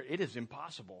Spirit, it is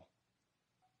impossible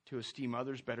to esteem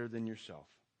others better than yourself.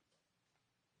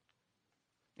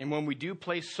 And when we do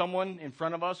place someone in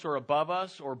front of us or above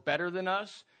us or better than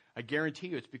us, I guarantee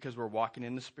you it's because we're walking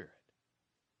in the Spirit.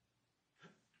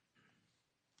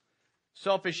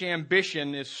 Selfish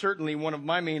ambition is certainly one of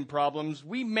my main problems.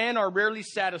 We men are rarely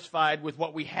satisfied with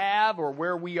what we have or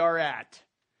where we are at.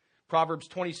 Proverbs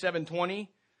 27:20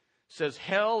 says,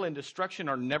 "Hell and destruction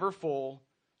are never full,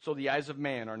 so the eyes of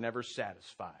man are never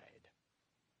satisfied."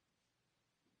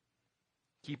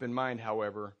 Keep in mind,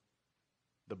 however,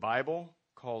 the Bible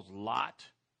calls Lot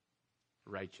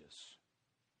righteous.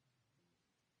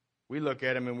 We look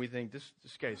at him and we think, this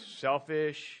guy's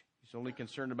selfish. He's only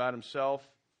concerned about himself,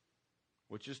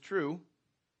 which is true.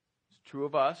 It's true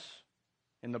of us.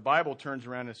 And the Bible turns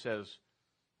around and says,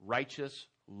 righteous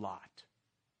Lot.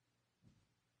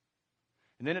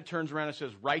 And then it turns around and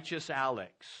says, righteous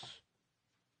Alex.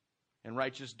 And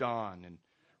righteous Don. And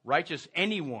righteous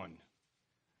anyone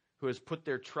who has put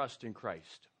their trust in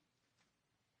Christ.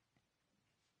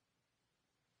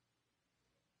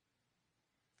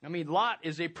 I mean, Lot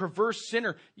is a perverse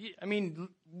sinner. I mean,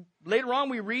 later on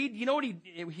we read, you know what,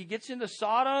 he gets into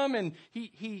Sodom and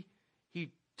he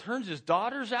turns his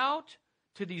daughters out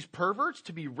to these perverts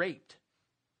to be raped.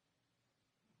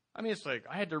 I mean, it's like,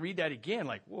 I had to read that again,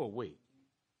 like, whoa, wait.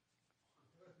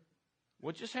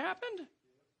 What just happened?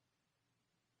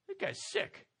 That guy's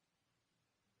sick.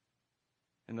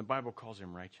 And the Bible calls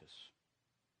him righteous.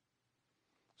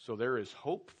 So there is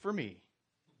hope for me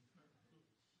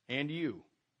and you.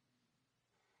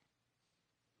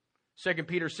 2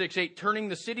 Peter 6:8, turning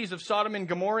the cities of Sodom and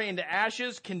Gomorrah into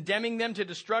ashes, condemning them to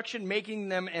destruction, making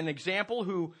them an example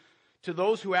to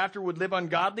those who after would live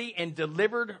ungodly, and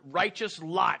delivered righteous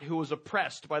Lot, who was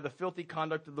oppressed by the filthy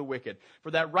conduct of the wicked. For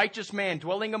that righteous man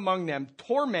dwelling among them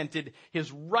tormented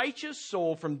his righteous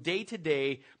soul from day to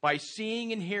day by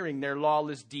seeing and hearing their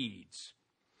lawless deeds.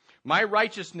 My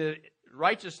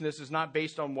righteousness is not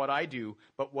based on what I do,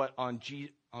 but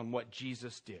on what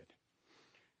Jesus did.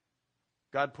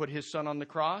 God put his son on the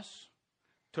cross,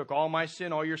 took all my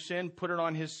sin, all your sin, put it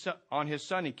on his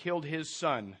son, and killed his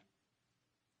son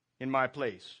in my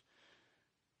place.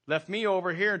 Left me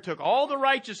over here and took all the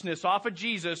righteousness off of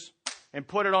Jesus and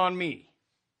put it on me.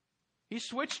 He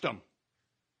switched them.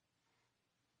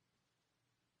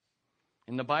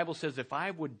 And the Bible says if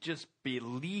I would just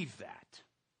believe that,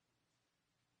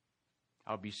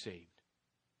 I'll be saved.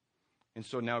 And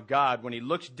so now God, when he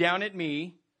looks down at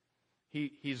me,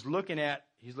 He's looking at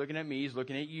me, he's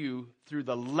looking at you through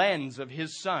the lens of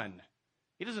his son.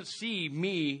 He doesn't see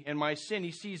me and my sin.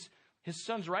 He sees his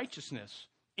son's righteousness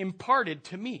imparted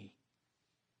to me.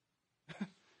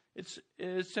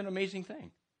 It's an amazing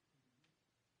thing.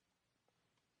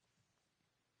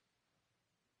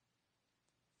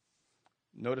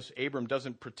 Notice Abram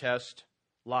doesn't protest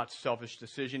Lot's selfish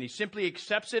decision. He simply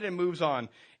accepts it and moves on.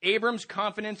 Abram's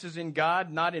confidence is in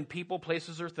God, not in people,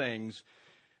 places, or things.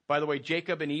 By the way,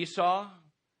 Jacob and Esau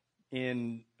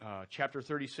in chapter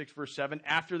 36, verse 7,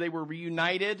 after they were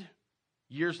reunited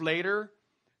years later,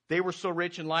 they were so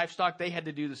rich in livestock, they had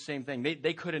to do the same thing.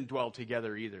 They couldn't dwell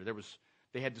together either.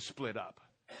 They had to split up.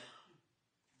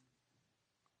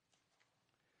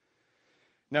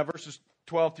 Now, verses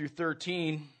 12 through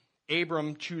 13,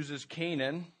 Abram chooses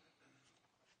Canaan.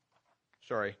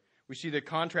 We see the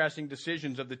contrasting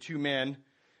decisions of the two men.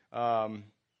 And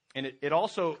it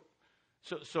also,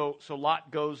 so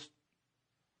Lot goes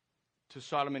to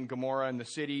Sodom and Gomorrah and the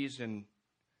cities, and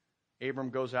Abram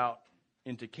goes out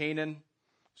into Canaan.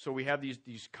 So we have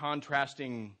these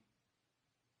contrasting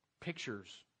pictures,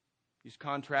 these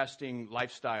contrasting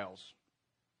lifestyles.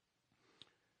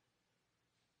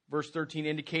 Verse 13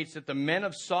 indicates that the men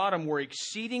of Sodom were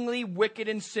exceedingly wicked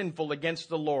and sinful against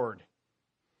the Lord.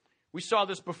 We saw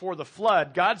this before the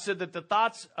flood. God said that the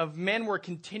thoughts of men were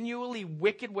continually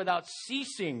wicked without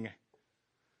ceasing.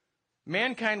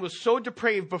 Mankind was so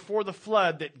depraved before the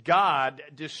flood that God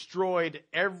destroyed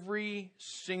every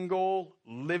single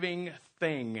living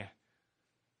thing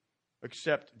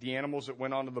except the animals that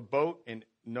went onto the boat and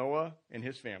Noah and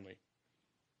his family.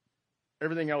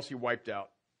 Everything else he wiped out.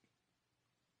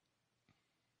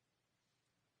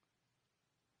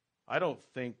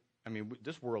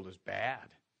 This world is bad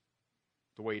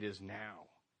the way it is now.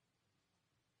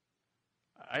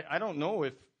 I don't know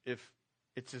if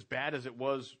it's as bad as it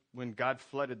was when God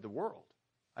flooded the world.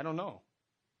 I don't know.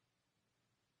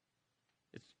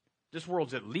 This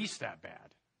world's at least that bad.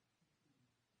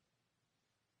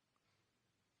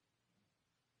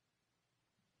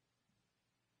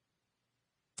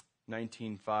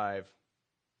 Nineteen 5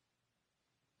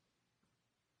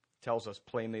 tells us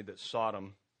plainly that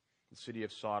Sodom, the city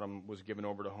of Sodom, was given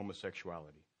over to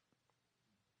homosexuality.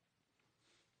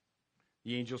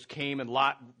 The angels came and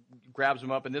Lot grabs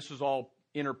him up, and this is all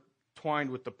intertwined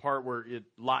with the part where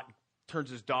Lot turns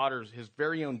his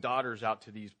very own daughters out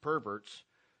to these perverts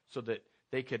so that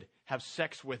they could have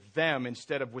sex with them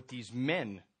instead of with these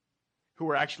men who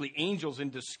were actually angels in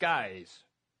disguise.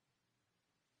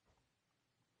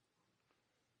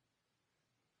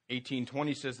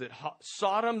 18:20 says that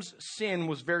Sodom's sin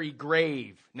was very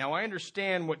grave. Now, I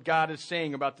understand what God is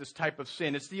saying about this type of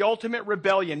sin. It's the ultimate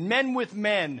rebellion. Men with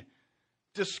men.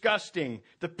 Disgusting.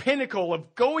 The pinnacle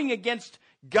of going against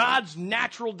God's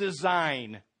natural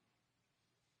design.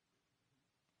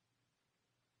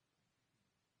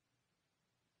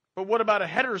 But what about a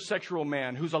heterosexual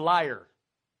man who's a liar?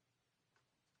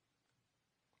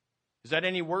 Is that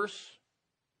any worse?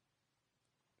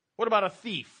 What about a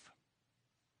thief?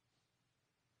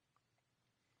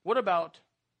 What about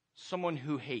someone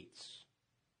who hates?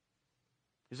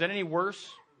 Is that any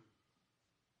worse?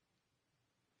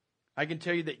 I can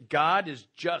tell you that God is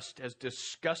just as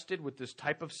disgusted with this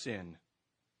type of sin.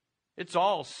 It's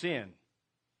all sin.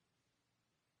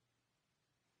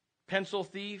 Pencil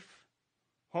thief,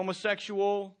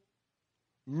 homosexual,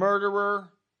 murderer,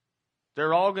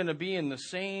 they're all going to be in the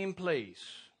same place.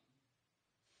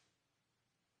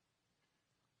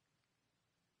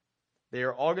 They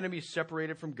are all going to be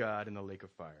separated from God in the lake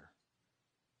of fire.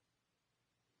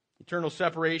 Eternal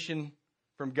separation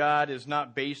from God is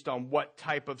not based on what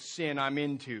type of sin I'm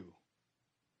into.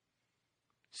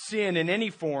 Sin in any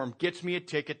form gets me a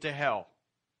ticket to hell.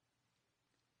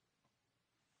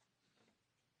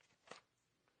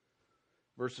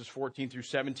 Verses 14 through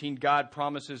 17, God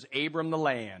promises Abram the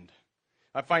land.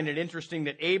 I find it interesting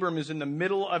that Abram is in the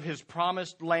middle of his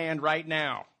promised land right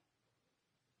now.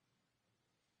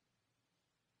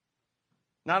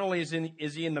 Not only is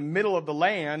he in the middle of the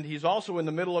land, he's also in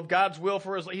the middle of God's will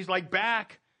for his life. He's like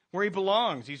back where he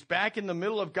belongs. He's back in the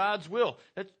middle of God's will.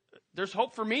 There's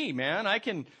hope for me, man. I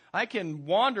can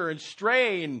wander and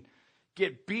stray and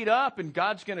get beat up, and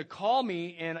God's going to call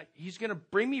me, and he's going to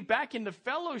bring me back into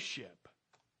fellowship.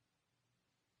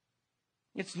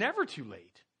 It's never too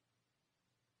late.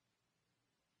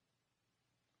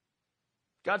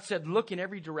 God said, look in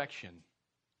every direction.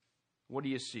 What do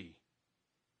you see?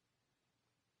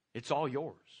 It's all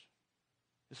yours.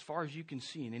 As far as you can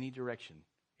see in any direction,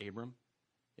 Abram,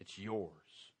 it's yours.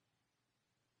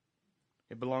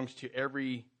 It belongs to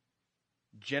every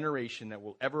generation that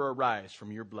will ever arise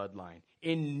from your bloodline.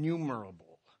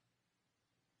 Innumerable.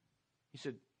 He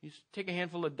said, take a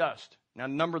handful of dust. Now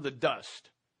number the dust.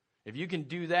 If you can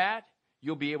do that,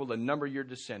 you'll be able to number your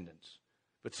descendants.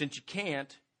 But since you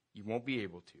can't, you won't be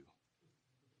able to.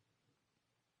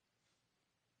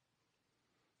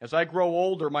 As I grow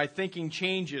older, my thinking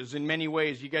changes in many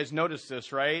ways. You guys notice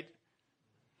this, right?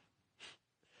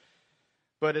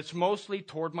 But it's mostly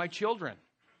toward my children.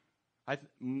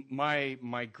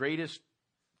 My greatest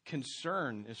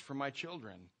concern is for my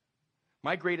children.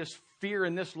 My greatest fear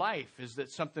in this life is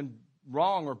that something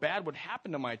wrong or bad would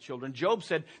happen to my children. Job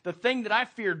said, the thing that I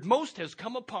feared most has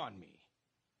come upon me.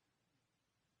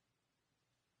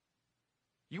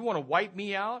 You want to wipe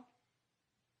me out?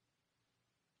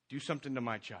 Do something to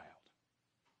my child.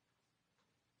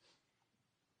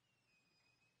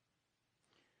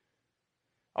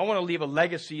 I want to leave a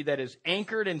legacy that is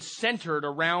anchored and centered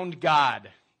around God.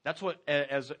 That's what,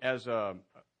 as a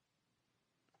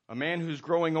man who's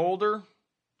growing older,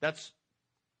 that's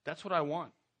what I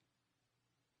want.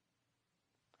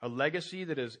 A legacy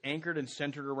that is anchored and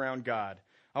centered around God.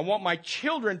 I want my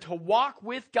children to walk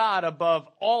with God above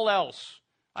all else.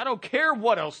 I don't care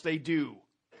what else they do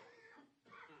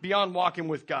beyond walking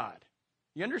with God.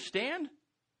 You understand?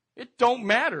 It don't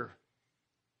matter.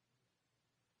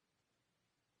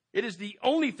 It is the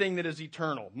only thing that is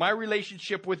eternal, my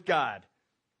relationship with God.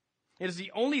 It is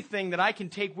the only thing that I can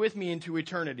take with me into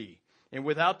eternity. And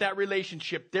without that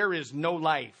relationship, there is no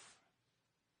life.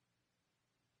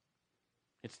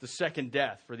 It's the second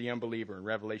death for the unbeliever in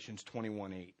Revelations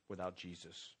 21:8 without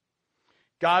Jesus.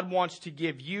 God wants to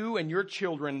give you and your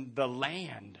children the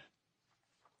land.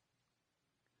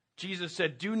 Jesus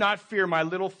said, do not fear, my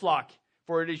little flock,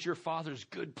 for it is your Father's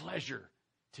good pleasure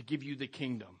to give you the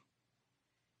kingdom.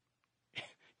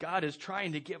 God is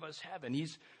trying to give us heaven.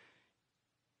 He's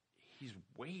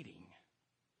waiting.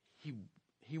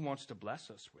 He wants to bless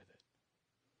us with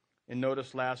it. And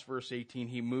notice last verse 18,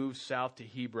 he moves south to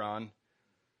Hebron,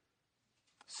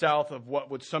 south of what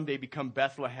would someday become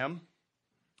Bethlehem.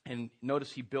 And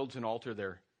notice he builds an altar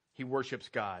there. He worships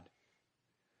God.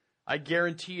 I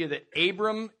guarantee you that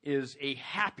Abram is a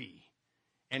happy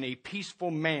and a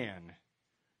peaceful man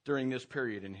during this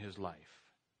period in his life.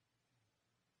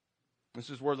 This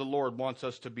is where the Lord wants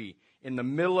us to be. In the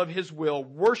middle of his will,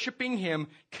 worshiping him,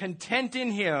 content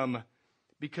in him,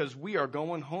 because we are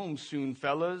going home soon,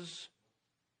 fellas.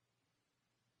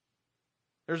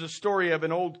 There's a story of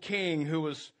an old king who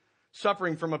was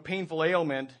suffering from a painful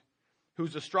ailment,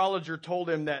 whose astrologer told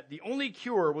him that the only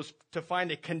cure was to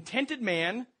find a contented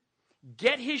man,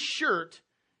 get his shirt,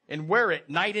 and wear it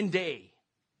night and day.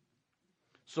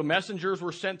 So messengers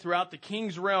were sent throughout the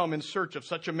king's realm in search of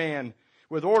such a man,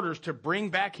 with orders to bring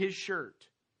back his shirt.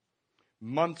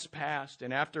 Months passed,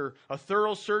 and after a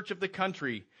thorough search of the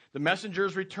country, the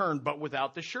messengers returned, but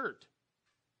without the shirt.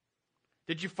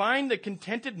 Did you find the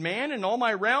contented man in all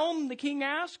my realm? The king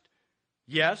asked.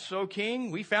 Yes, O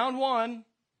king, we found one.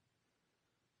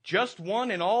 Just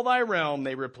one in all thy realm,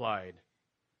 they replied.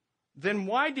 Then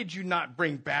why did you not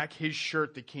bring back his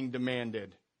shirt? The king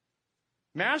demanded.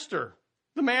 Master,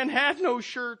 the man had no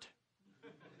shirt.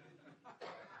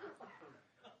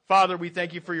 Father, we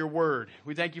thank you for your word.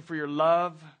 We thank you for your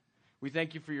love. We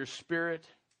thank you for your spirit.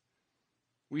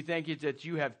 We thank you that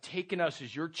you have taken us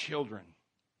as your children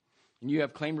and you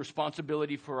have claimed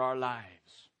responsibility for our lives.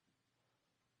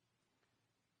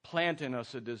 Plant in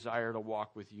us a desire to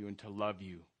walk with you and to love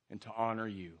you and to honor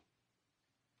you.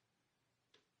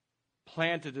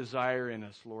 Plant a desire in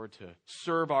us, Lord, to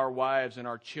serve our wives and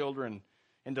our children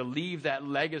and to leave that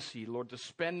legacy, Lord, to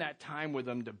spend that time with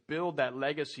them, to build that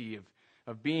legacy of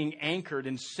being anchored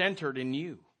and centered in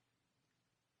you.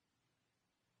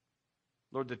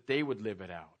 Lord, that they would live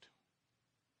it out.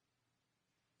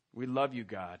 We love you,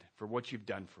 God, for what you've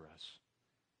done for us.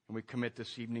 And we commit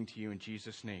this evening to you in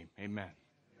Jesus' name. Amen.